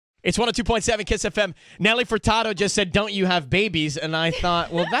It's 102.7 Kiss FM. Nelly Furtado just said, "Don't you have babies?" And I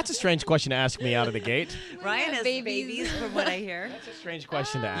thought, well, that's a strange question to ask me out of the gate. Ryan has babies, from what I hear. That's a strange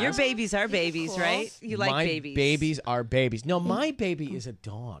question to ask. Your babies are babies, cool. Right? You like babies. My babies are babies. No, my baby is a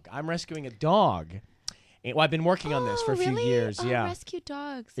dog. I'm rescuing a dog. Well, I've been working on this for a few years. Yeah. Rescue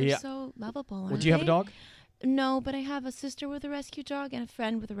dogs. They're so lovable. Well, do you have a dog? No, but I have a sister with a rescue dog and a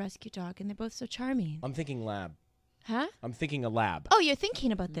friend with a rescue dog, and they're both so charming. I'm thinking lab. Huh? I'm thinking a lab. Oh, you're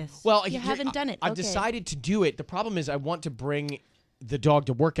thinking about this. Well, you haven't done it. I've decided to do it. The problem is I want to bring the dog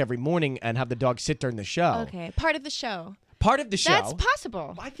to work every morning and have the dog sit during the show. Okay. Part of the show. Part of the show. That's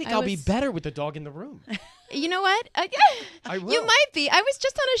possible. I think I'll be better with the dog in the room. You know what? I will. You might be. I was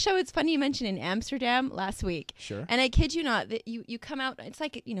just on a show. It's funny you mentioned in Amsterdam last week. Sure. And I kid you not, that you come out. It's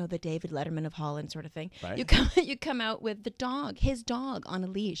like the David Letterman of Holland sort of thing. Right. You come out with his dog on a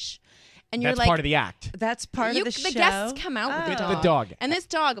leash. And you're That's like, part of the act. That's part of the show. The guests come out with the dog. And this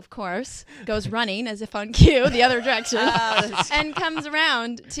dog, of course, goes running as if on cue, the other direction, and comes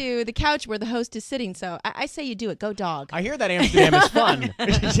around to the couch where the host is sitting. So I say you do it. Go dog. I hear that Amsterdam is fun.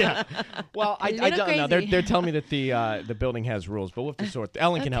 Yeah. Well, I don't know. Crazy. They're telling me that the building has rules, but we'll have to sort.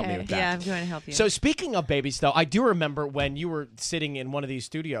 Ellen can help me with that. Yeah, I'm going to help you. So speaking of babies, though, I do remember when you were sitting in one of these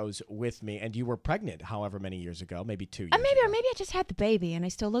studios with me, and you were pregnant, however many years ago, maybe 2 years. Or maybe I just had the baby and I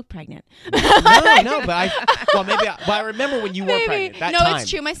still look pregnant. No, but I remember when you were pregnant. That time. It's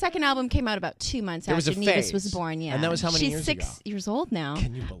true. My second album came out about 2 months after Nevis was born. Yeah, and that was how many years ago? She's 6 years old now.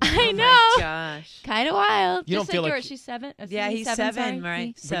 Can you believe? I know. Oh my gosh, kind of wild. You don't feel like she's 7. Yeah, he's 7,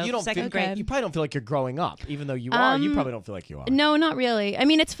 right? But So you don't second grade. You probably don't feel like you're growing up, even though you are. You probably don't feel like you are. No, not really. I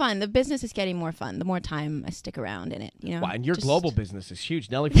mean, it's fun. The business is getting more fun the more time I stick around in it. Wow, and your global business is huge.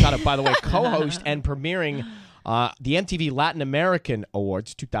 Nelly Furtado, by the way, co-host and premiering the MTV Latin American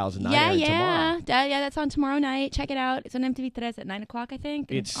Awards 2009. Yeah, that's on tomorrow night. Check it out. It's on MTV Tres at 9 o'clock, I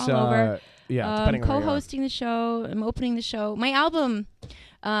think. It's all over. Yeah, depending on co-hosting the show. I'm opening the show. My album,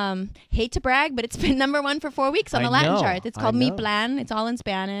 hate to brag, but it's been #1 for 4 weeks on the Latin chart. It's called Mi Plan. It's all in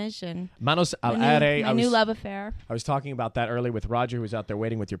Spanish. And Manos al Aire. My new love affair. I was talking about that earlier with Roger, who was out there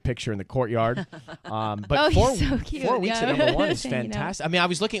waiting with your picture in the courtyard. But he's so cute. 4 weeks at #1 is fantastic. I mean, I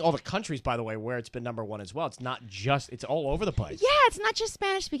was looking at all the countries, by the way, where it's been #1 as well. It's not just, it's all over the place. Yeah, it's not just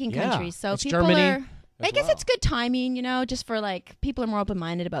Spanish-speaking countries. So it's people Germany. I guess it's good timing, just for people are more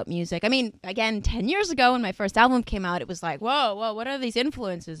open-minded about music. I mean, again, 10 years ago when my first album came out, it was like, whoa, what are these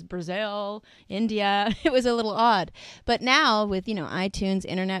influences? Brazil, India. It was a little odd. But now with, iTunes,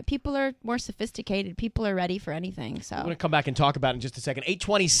 internet, people are more sophisticated. People are ready for anything. So I'm going to come back and talk about it in just a second.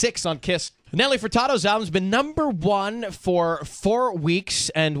 8:26 on Kiss. Nelly Furtado's album's been #1 for 4 weeks,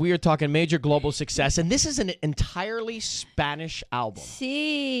 and we are talking major global success. And this is an entirely Spanish album.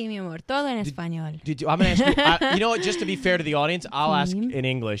 Sí, mi amor, todo en español. I'm going to ask you, you know what, just to be fair to the audience, I'll ask in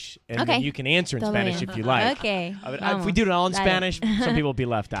English, and then you can answer in Spanish if you like. Okay. If we do it all in Spanish, some people will be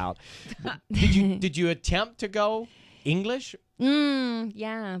left out. Did you attempt to go English?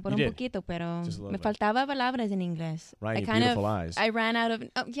 Yeah, por un poquito, pero me faltaba palabras en inglés. Right, beautiful eyes. I ran out of.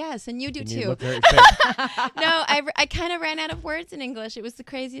 Oh, yes, and you do too. You look very fit. No, I kind of ran out of words in English. It was the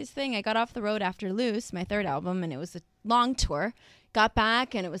craziest thing. I got off the road after Loose, my third album, and it was a long tour. Got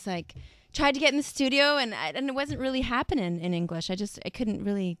back, and it was like tried to get in the studio, and it wasn't really happening in English. I couldn't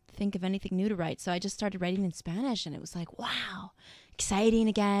really think of anything new to write, so I just started writing in Spanish, and it was like, wow, exciting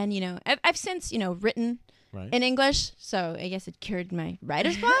again. I've since written. Right. In English, so I guess it cured my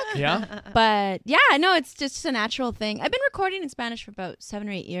writer's block. Yeah. But yeah, no, it's just a natural thing. I've been recording in Spanish for about 7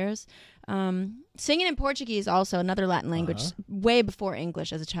 or 8 years. Singing in Portuguese, also another Latin language, way before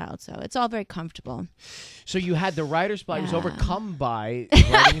English as a child. So it's all very comfortable. So you had the writer's block. It was overcome by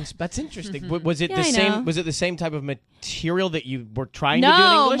writing. That's interesting. Was it the same? Was it the same type of material that you were trying to do in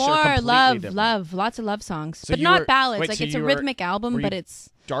English? No, more different? love, lots of love songs, but not ballads. Wait, so it's a rhythmic album, but it's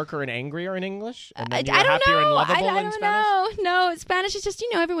darker and angrier in English. And then I you were happier and lovable I in don't Spanish? know. No, Spanish is just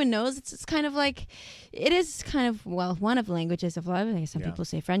everyone knows it's kind of like it is kind of one of the languages of love. I guess some people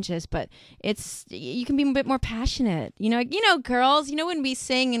say French is, but you can be a bit more passionate. Girls. When we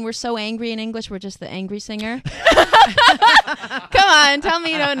sing and we're so angry in English, we're just the angry singer. Come on, tell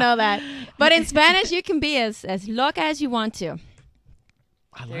me you don't know that. But in Spanish, you can be as loca as you want to.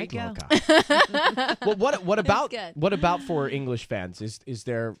 I like loca. Well, what about for English fans? Is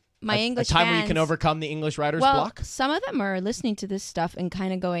there a time where you can overcome the English writer's block? Well, some of them are listening to this stuff and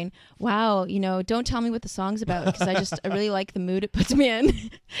kind of going, wow, don't tell me what the song's about because I really like the mood it puts me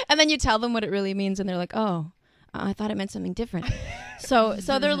in. And then you tell them what it really means and they're like, oh, I thought it meant something different. So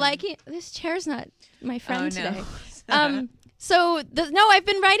they're like, this chair's not my friend today. No, I've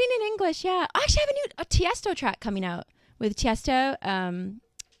been writing in English, yeah. I actually have a new Tiesto track coming out with Tiesto.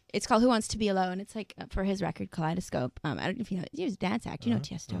 It's called Who Wants to Be Alone. It's like for his record Kaleidoscope. I don't know if you know. He was a dance act. You know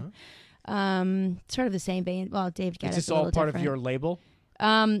Tiesto. Sort of the same vein. Well, David Guetta. Is this all part of your label?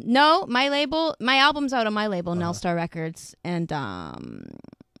 No, my album's out on my label, Nelstar Records, and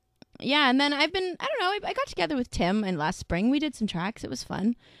yeah, and then I don't know, I got together with Tim and last spring we did some tracks. It was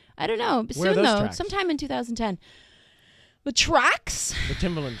fun. I don't know, but Where soon are those though, tracks? sometime in 2010. The tracks? The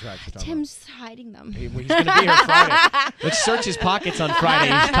Timberland tracks. Tim's hiding them. He's going to be here Friday. Let's search his pockets on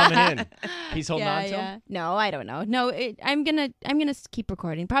Friday. He's coming in. He's holding on to them? No, I don't know. No, I'm gonna keep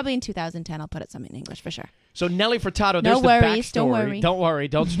recording. Probably in 2010 I'll put it something in English for sure. So Nelly Furtado, No there's worries, the backstory. don't worry. Don't worry,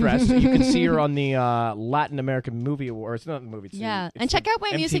 don't stress. You can see her on the Latin American Movie Awards. Not the movie. It's and check out my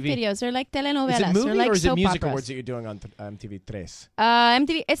MTV. music videos. They're like telenovelas. Is it movie They're like or is it soap music operas. awards that you're doing on MTV Tres?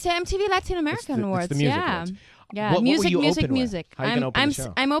 MTV. It's the MTV Latin American Awards. It's the music yeah. awards. Yeah, What music, will you music, open with? music. How are you gonna open the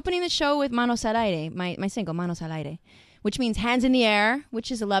show? I'm opening the show with Manos al Aire, my single Manos al Aire, which means hands in the air,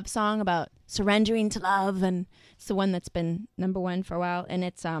 which is a love song about surrendering to love, and it's the one that's been #1 for a while. And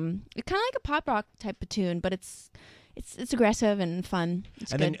it's kind of like a pop rock type of tune, but it's aggressive and fun.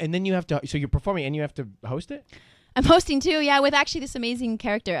 It's good. Then you have to. So you're performing and you have to host it. I'm hosting too, yeah, with actually this amazing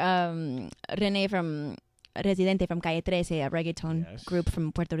character, Rene from Residente from Calle 13, a reggaeton group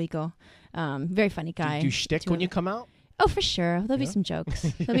from Puerto Rico. Very funny guy. Do you shtick when you come out? Oh, for sure. There'll be some jokes.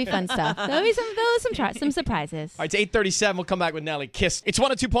 There'll be fun stuff. There'll be some surprises. All right, it's 8:37. We'll come back with Nelly. Kiss. It's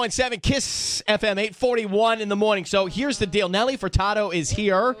 102.7 Kiss FM, 8:41 in the morning. So here's the deal. Nelly Furtado is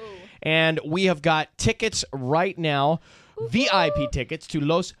here, and we have got tickets right now, VIP tickets to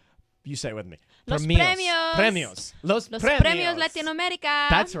Los, you say it with me. Los Premios. premios. Los Los Premios. Premios Latinoamérica.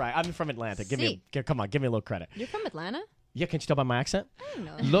 That's right. I'm from Atlanta. Come on, give me a little credit. You're from Atlanta? Yeah, can't you tell by my accent? I don't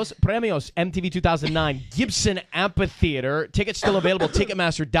know. Los Premios, MTV 2009, Gibson Amphitheater. Tickets still available,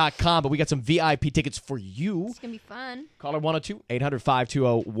 Ticketmaster.com, but we got some VIP tickets for you. It's going to be fun. Caller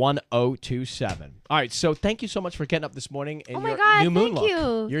 102-800-520-1027. All right, so thank you so much for getting up this morning in Oh my your God, new moon thank look.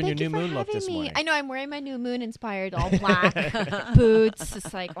 you. You're in Thank your you new for moon look having this me. morning. I know, I'm wearing my new moon inspired all black boots.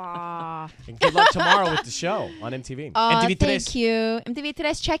 It's like, aw. And good luck tomorrow with the show on MTV. Oh, MTV thank you. MTV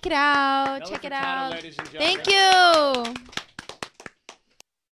Tres, check it out. Nelly Check it Furtado, out. ladies and gentlemen. Thank you.